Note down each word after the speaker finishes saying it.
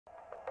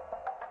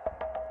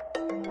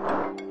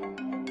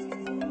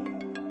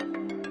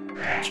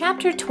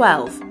Chapter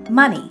 12,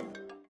 Money.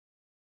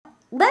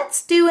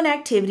 Let's do an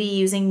activity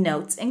using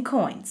notes and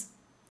coins.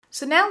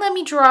 So now let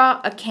me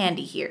draw a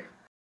candy here.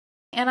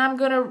 And I'm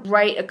going to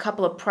write a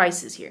couple of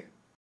prices here.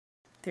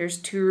 There's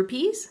 2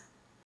 rupees,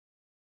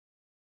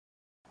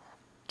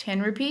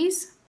 10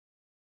 rupees,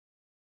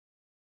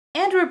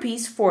 and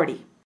rupees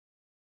 40.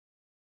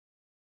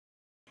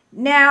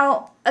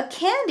 Now, a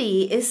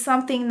candy is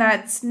something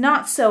that's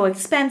not so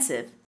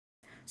expensive.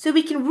 So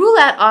we can rule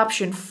out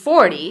option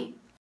 40,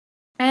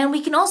 and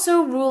we can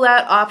also rule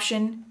out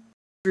option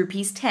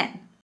rupees 10.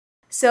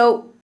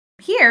 So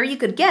here you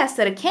could guess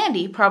that a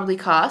candy probably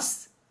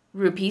costs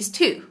rupees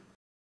 2.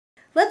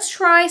 Let's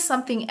try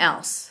something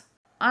else.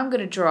 I'm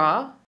going to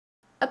draw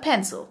a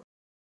pencil.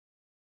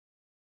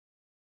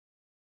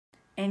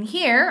 And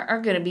here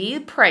are going to be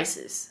the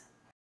prices.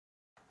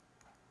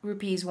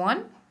 Rupees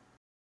 1,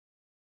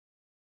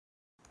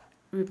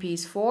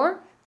 rupees 4,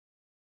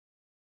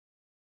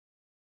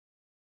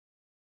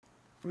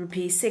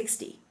 rupees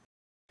 60.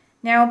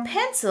 Now, a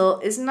pencil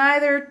is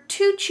neither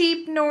too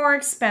cheap nor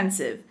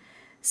expensive,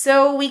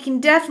 so we can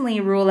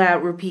definitely rule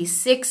out rupees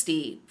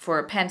 60 for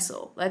a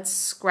pencil. Let's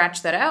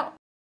scratch that out.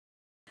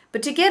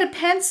 But to get a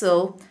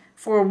pencil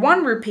for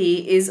 1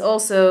 rupee is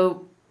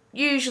also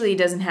usually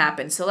doesn't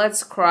happen, so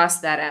let's cross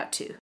that out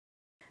too.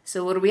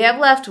 So what do we have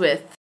left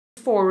with?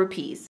 4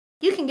 rupees.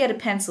 You can get a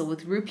pencil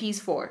with rupees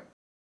 4.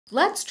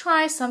 Let's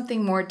try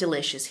something more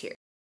delicious here.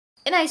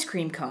 An ice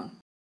cream cone.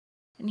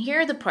 And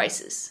here are the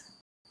prices.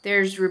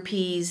 There's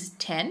rupees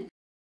 10.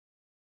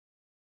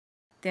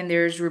 Then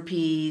there's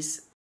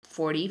rupees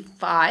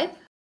 45.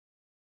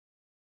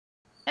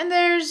 And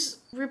there's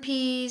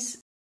rupees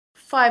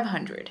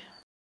 500.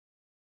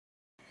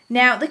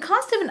 Now, the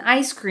cost of an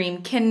ice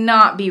cream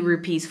cannot be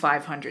rupees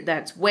 500.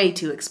 That's way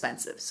too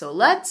expensive. So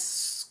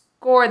let's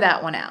score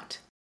that one out.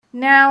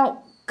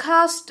 Now,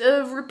 cost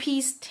of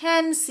rupees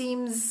 10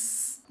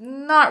 seems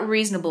not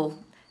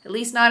reasonable, at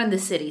least not in the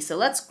city. So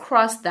let's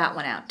cross that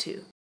one out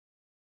too.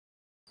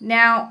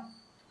 Now,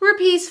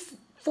 rupees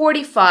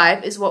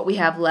 45 is what we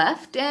have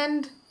left,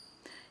 and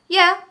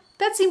yeah,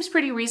 that seems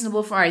pretty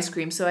reasonable for ice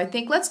cream, so I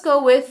think let's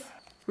go with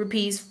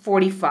rupees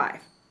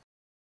 45.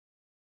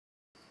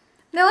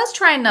 Now let's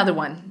try another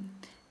one.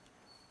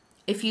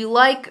 If you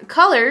like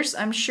colors,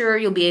 I'm sure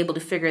you'll be able to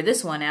figure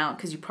this one out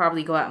because you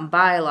probably go out and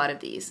buy a lot of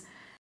these.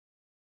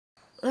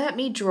 Let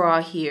me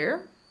draw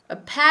here a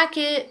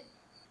packet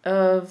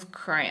of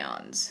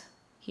crayons.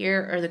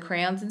 Here are the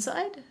crayons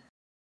inside.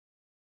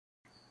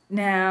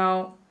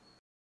 Now,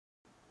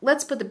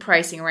 let's put the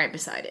pricing right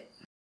beside it.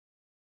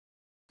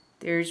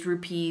 There's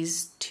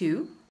rupees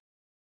 2,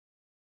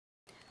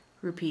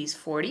 rupees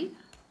 40,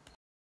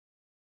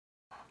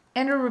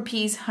 and a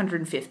rupees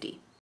 150.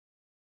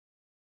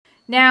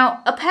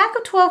 Now, a pack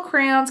of 12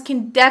 crayons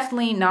can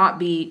definitely not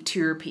be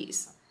 2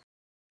 rupees.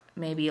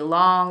 Maybe a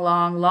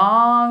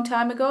long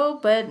time ago,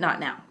 but not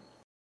now.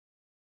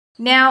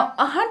 Now,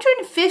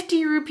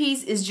 150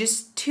 rupees is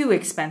just too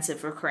expensive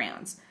for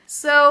crayons.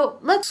 So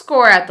let's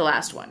score out the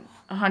last one,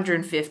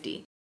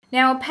 150.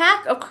 Now, a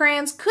pack of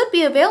crayons could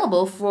be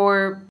available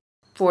for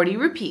 40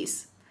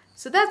 rupees.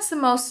 So that's the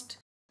most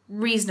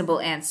reasonable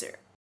answer.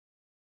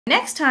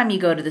 Next time you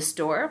go to the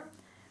store,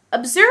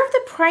 observe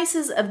the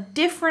prices of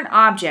different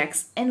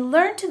objects and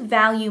learn to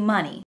value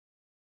money.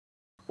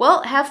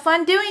 Well, have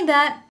fun doing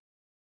that.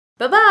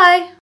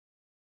 Bye-bye.